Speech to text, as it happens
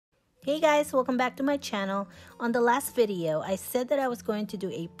Hey guys, welcome back to my channel. On the last video, I said that I was going to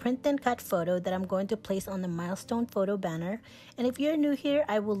do a print and cut photo that I'm going to place on the Milestone Photo Banner. And if you're new here,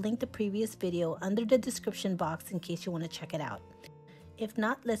 I will link the previous video under the description box in case you want to check it out. If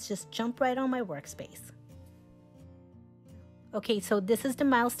not, let's just jump right on my workspace. Okay, so this is the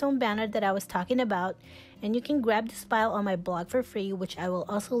Milestone banner that I was talking about, and you can grab this file on my blog for free, which I will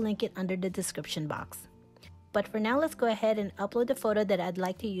also link it under the description box. But for now, let's go ahead and upload the photo that I'd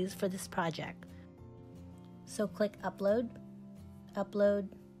like to use for this project. So click Upload, Upload,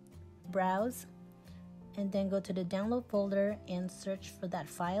 Browse, and then go to the download folder and search for that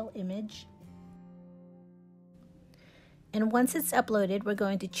file image. And once it's uploaded, we're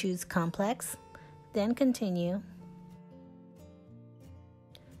going to choose Complex, then Continue.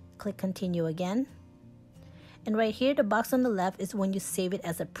 Click Continue again. And right here, the box on the left is when you save it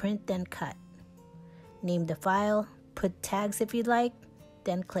as a print then cut. Name the file, put tags if you'd like,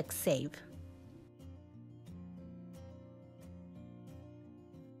 then click Save.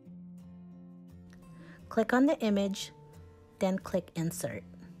 Click on the image, then click Insert.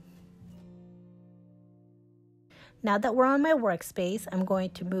 Now that we're on my workspace, I'm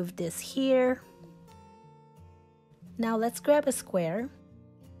going to move this here. Now let's grab a square.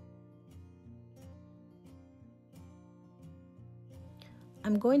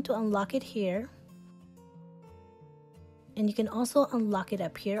 I'm going to unlock it here. And you can also unlock it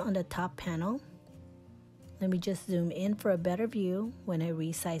up here on the top panel. Let me just zoom in for a better view when I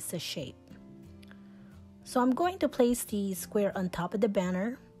resize the shape. So I'm going to place the square on top of the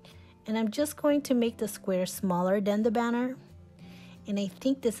banner, and I'm just going to make the square smaller than the banner, and I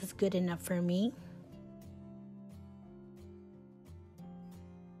think this is good enough for me.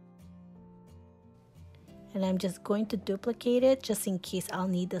 And I'm just going to duplicate it just in case I'll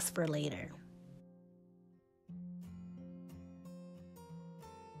need this for later.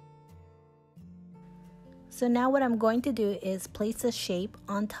 So now what I'm going to do is place the shape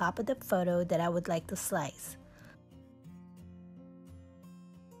on top of the photo that I would like to slice.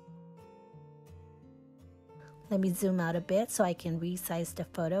 Let me zoom out a bit so I can resize the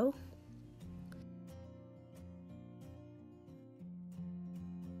photo.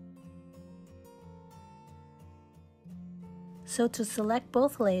 So to select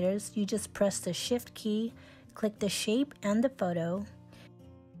both layers, you just press the Shift key, click the shape and the photo,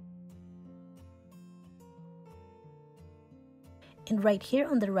 and right here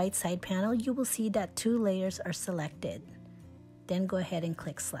on the right side panel, you will see that 2 layers are selected. Then go ahead and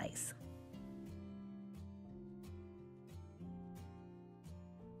click Slice.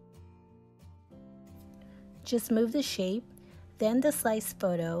 Just move the shape, then the slice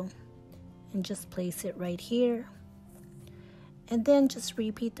photo, and just place it right here. And then just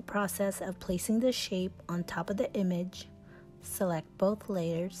repeat the process of placing the shape on top of the image, select both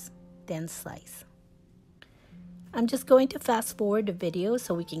layers, then slice. I'm just going to fast forward the video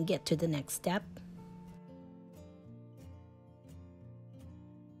so we can get to the next step.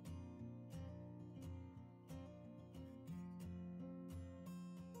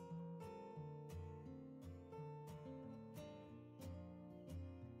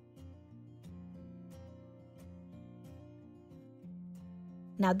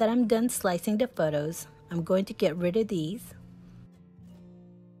 Now that I'm done slicing the photos, I'm going to get rid of these.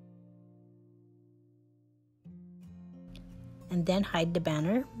 And then hide the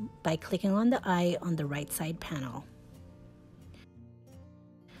banner by clicking on the eye on the right side panel.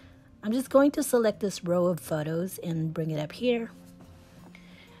 I'm just going to select this row of photos and bring it up here.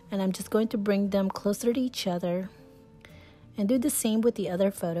 And I'm just going to bring them closer to each other and do the same with the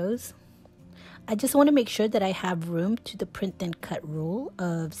other photos. I just want to make sure that I have room to the print and cut rule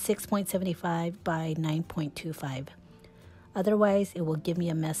of 6.75 by 9.25. Otherwise, it will give me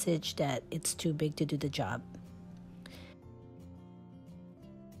a message that it's too big to do the job.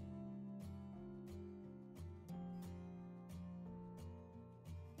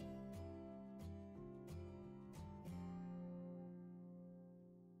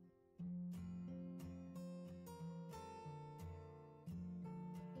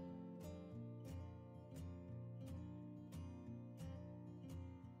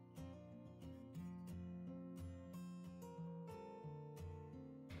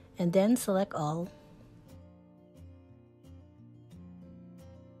 And then select all.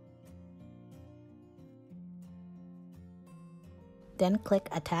 Then click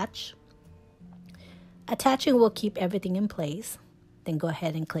Attach. Attaching will keep everything in place. Then go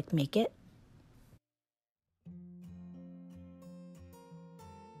ahead and click Make It.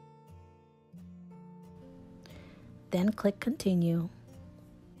 Then click Continue.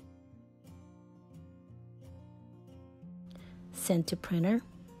 Send to printer.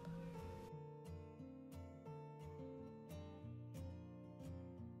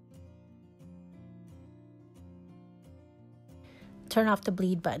 turn off the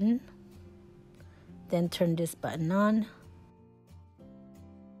bleed button, then turn this button on,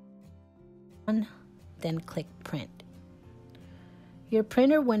 then click print. Your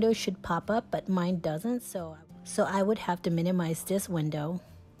printer window should pop up, but mine doesn't, so I would have to minimize this window.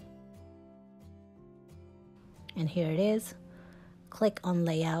 And here it is. Click on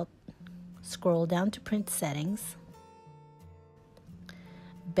layout, scroll down to print settings,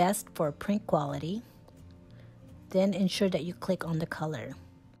 best for print quality, then ensure that you click on the color,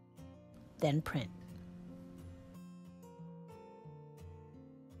 then print.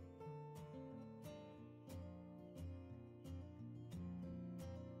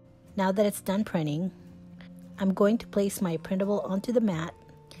 Now that it's done printing, I'm going to place my printable onto the mat,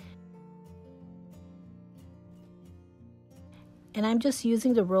 and I'm just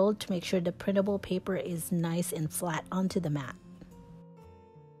using the roll to make sure the printable paper is nice and flat onto the mat.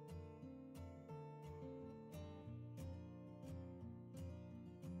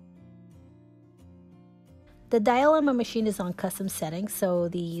 The dial on my machine is on custom settings, so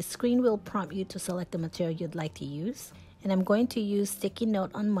the screen will prompt you to select the material you'd like to use. And I'm going to use sticky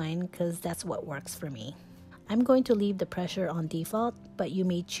note on mine because that's what works for me. I'm going to leave the pressure on default, but you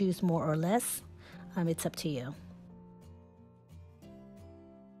may choose more or less. It's up to you.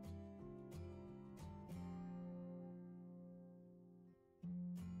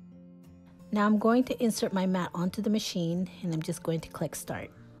 Now I'm going to insert my mat onto the machine, and I'm just going to click start.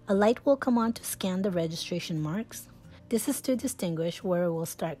 A light will come on to scan the registration marks. This is to distinguish where we'll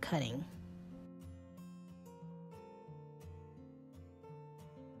start cutting.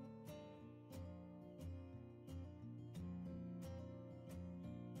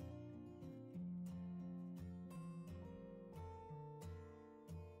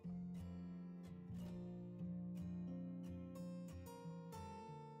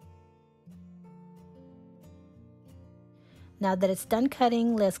 Now that it's done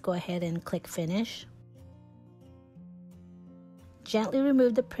cutting, let's go ahead and click finish. Gently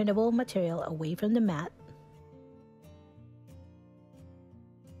remove the printable material away from the mat.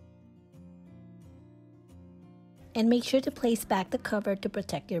 And make sure to place back the cover to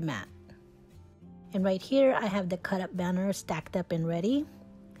protect your mat. And right here, I have the cut up banner stacked up and ready.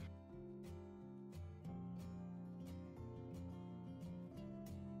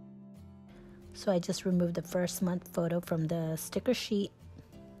 So I just removed the first month photo from the sticker sheet.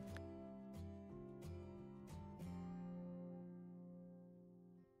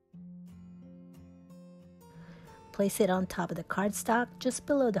 Place it on top of the cardstock, just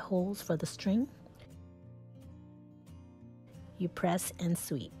below the holes for the string. You press and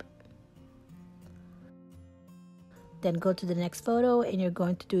sweep. Then go to the next photo and you're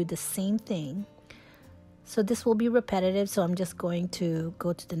going to do the same thing. So this will be repetitive, so I'm just going to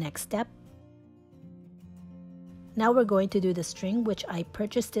go to the next step. Now we're going to do the string, which I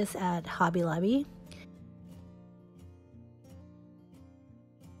purchased this at Hobby Lobby.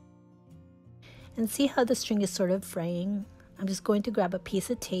 And see how the string is sort of fraying? I'm just going to grab a piece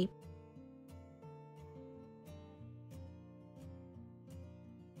of tape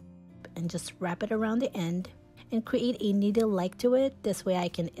and just wrap it around the end and create a needle like to it. This way I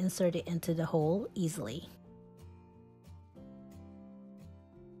can insert it into the hole easily.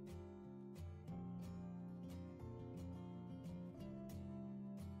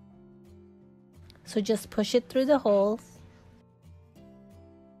 So just push it through the hole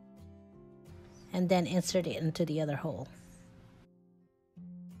and then insert it into the other hole.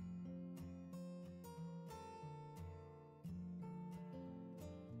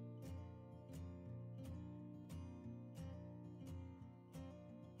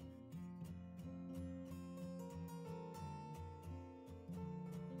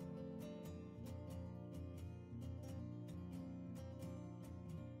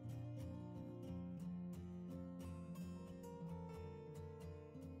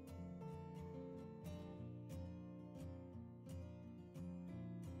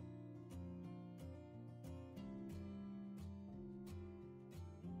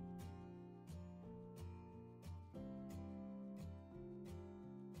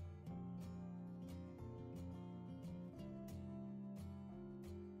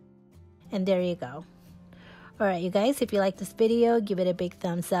 And there you go. Alright, you guys, if you like this video, give it a big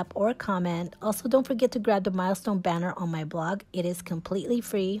thumbs up or comment. Also, don't forget to grab the Milestone banner on my blog. It is completely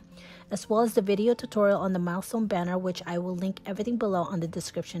free, as well as the video tutorial on the Milestone banner, which I will link everything below on the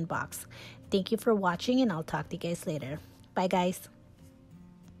description box. Thank you for watching, and I'll talk to you guys later. Bye, guys.